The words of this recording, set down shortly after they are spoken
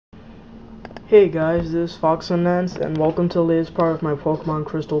Hey guys, this is Pkmn and welcome to the latest part of my Pkmn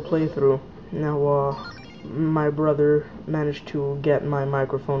Crystal playthrough. Now, my brother managed to get my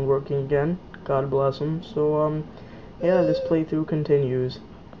microphone working again. God bless him. So, yeah, this playthrough continues.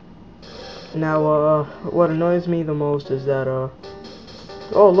 Now, what annoys me the most is that, oh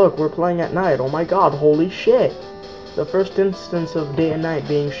look, we're playing at night. Oh my god, holy shit! The first instance of day and night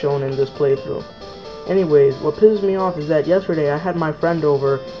being shown in this playthrough. Anyways, what pisses me off is that yesterday I had my friend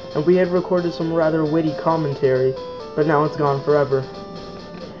over, and we had recorded some rather witty commentary, but now it's gone forever.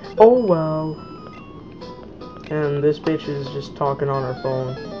 Oh well. And this bitch is just talking on her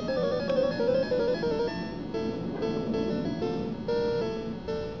phone.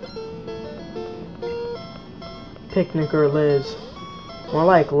 Picnicker Liz. More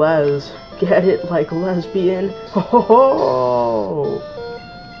like Les. Get it? Like lesbian? Ho ho ho!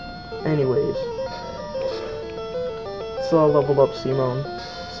 Anyways. So leveled up Simon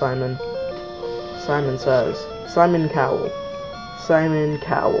says. Simon Cowell. Simon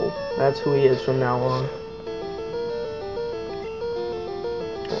Cowell. That's who he is from now on.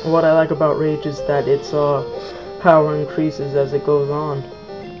 What I like about Rage is that its power increases as it goes on.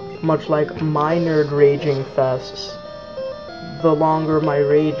 Much like my nerd raging fests. The longer my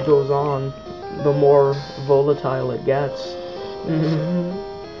rage goes on, the more volatile it gets.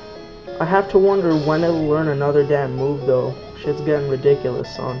 I have to wonder when it'll learn another damn move, though. Shit's getting ridiculous,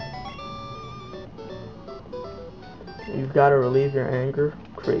 son. You've gotta relieve your anger,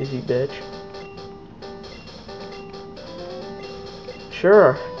 crazy bitch.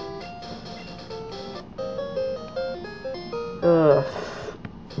 Sure.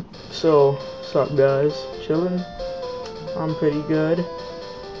 So, sup guys? Chillin'? I'm pretty good.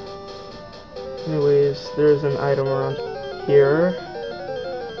 Anyways, there's an item around here.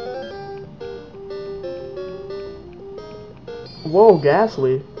 Whoa,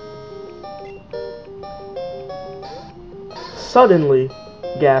 Ghastly. Suddenly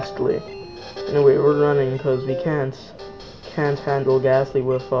Ghastly. Anyway, we're running because we can't handle Ghastly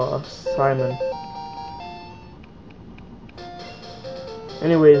with Simon.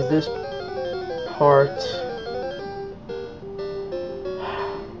 Anyways, this part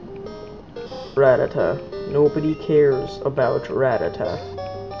Ratata. Nobody cares about Ratata.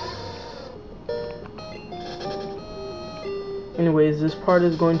 Anyways, this part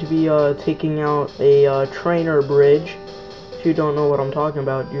is going to be taking out a trainer bridge. If you don't know what I'm talking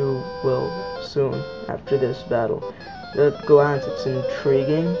about, you will soon after this battle. At a glance, it's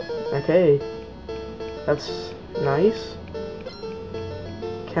intriguing. Okay, that's nice.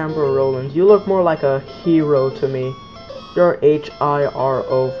 Camber Roland, you look more like a hero to me. You're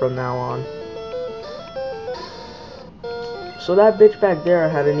H-I-R-O from now on. So that bitch back there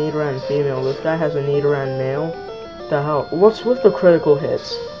had a Nidoran female. This guy has a Nidoran male. The hell? What's with the critical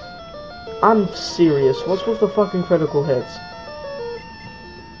hits? I'm serious. What's with the fucking critical hits?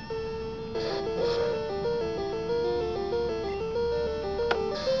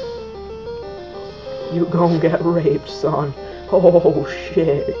 You gon' get raped, son. Oh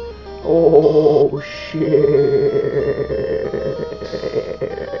shit. Oh shit.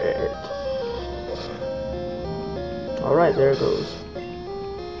 Alright, there it goes.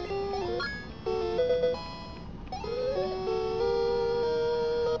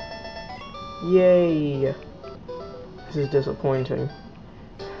 Yay! This is disappointing.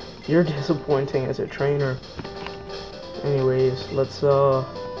 You're disappointing as a trainer. Anyways, let's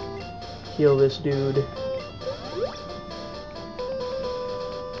heal this dude.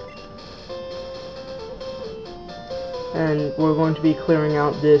 And we're going to be clearing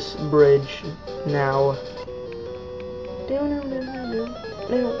out this bridge now.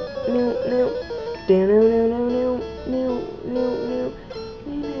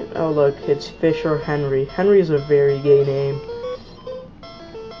 Oh look, it's Fisher Henry. Henry is a very gay name.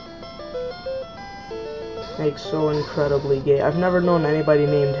 Like, so incredibly gay. I've never known anybody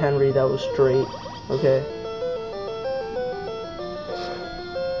named Henry that was straight. Okay.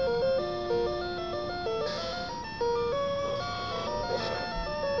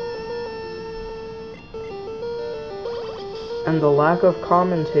 And the lack of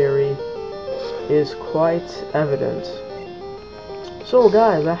commentary is quite evident. So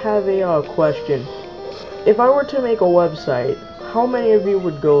guys, I have a question. If I were to make a website, how many of you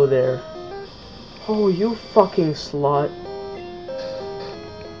would go there? Oh, you fucking slut.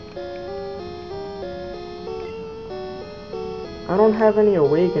 I don't have any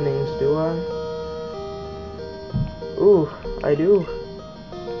awakenings, do I? Ooh, I do.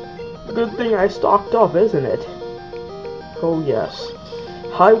 Good thing I stocked up, isn't it? Oh yes.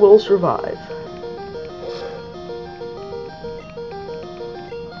 I will survive.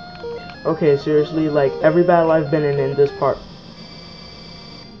 Okay, seriously, like, every battle I've been in this part.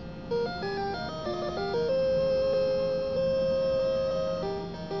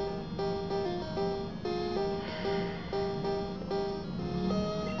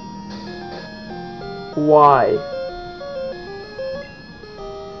 Why?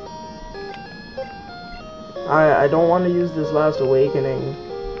 I don't want to use this last awakening.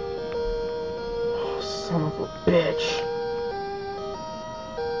 Oh, son of a bitch.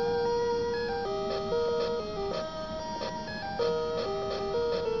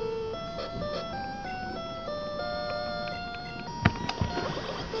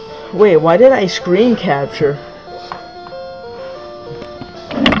 Wait, why did I screen capture?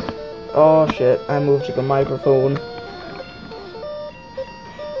 Oh shit, I moved to the microphone.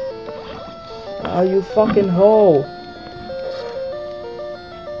 Oh, you fucking hoe.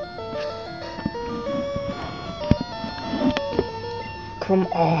 Come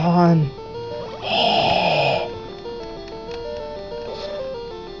on.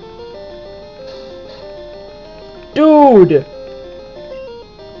 Dude!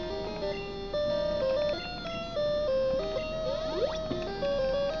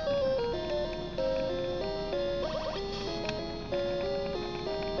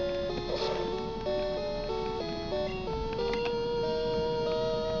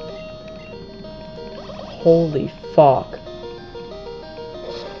 Holy fuck.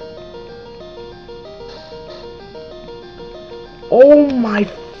 Oh my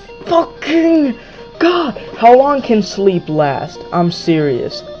fucking god! How long can sleep last? I'm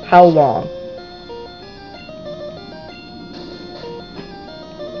serious. How long?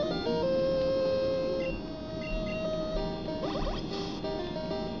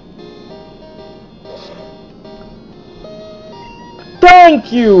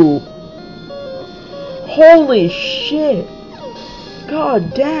 Thank you! Holy shit!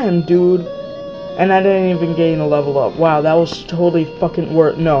 God damn, dude. And I didn't even gain a level up. Wow, that was totally fucking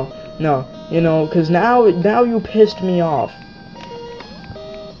worth. No, you know, cause now you pissed me off.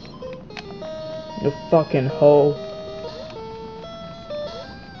 You fucking hoe.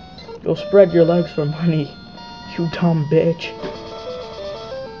 You'll spread your legs for money, you dumb bitch.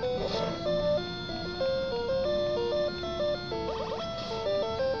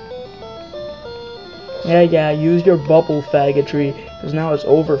 Yeah, use your bubble faggotry, cause now it's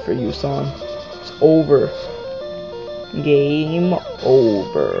over for you, son. It's over. Game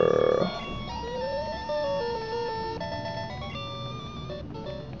over.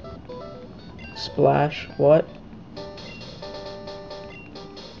 Splash, what?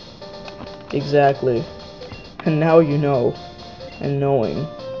 Exactly. And now you know. And knowing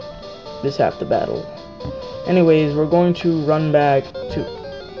is half the battle. Anyways, we're going to run back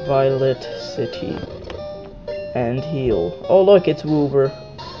to Violet City and heal. Oh look, it's Wooper.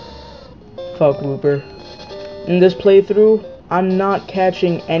 Fuck Wooper. In this playthrough, I'm not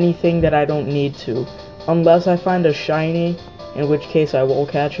catching anything that I don't need to. Unless I find a shiny, in which case I will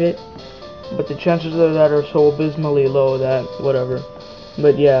catch it. But the chances of that are so abysmally low that, whatever.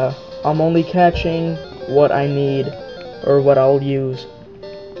 But yeah, I'm only catching what I need, or what I'll use.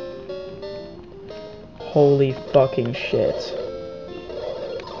 Holy fucking shit.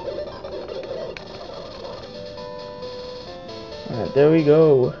 Alright, there we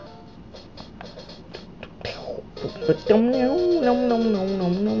go.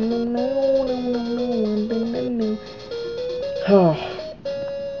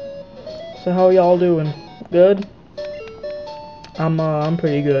 So how y'all doing? Good? I'm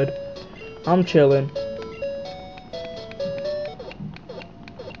pretty good. I'm chilling.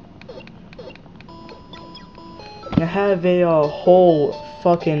 I have a whole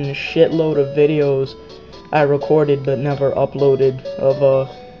fucking shitload of videos I recorded but never uploaded of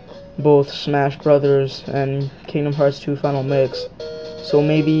both Smash Brothers and Kingdom Hearts 2 Final Mix. So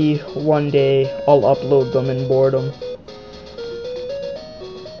maybe one day I'll upload them in boredom.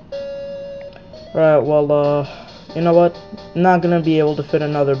 Alright, well, you know what? I'm not gonna be able to fit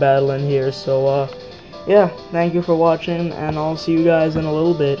another battle in here, so, yeah, thank you for watching, and I'll see you guys in a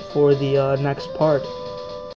little bit for the next part.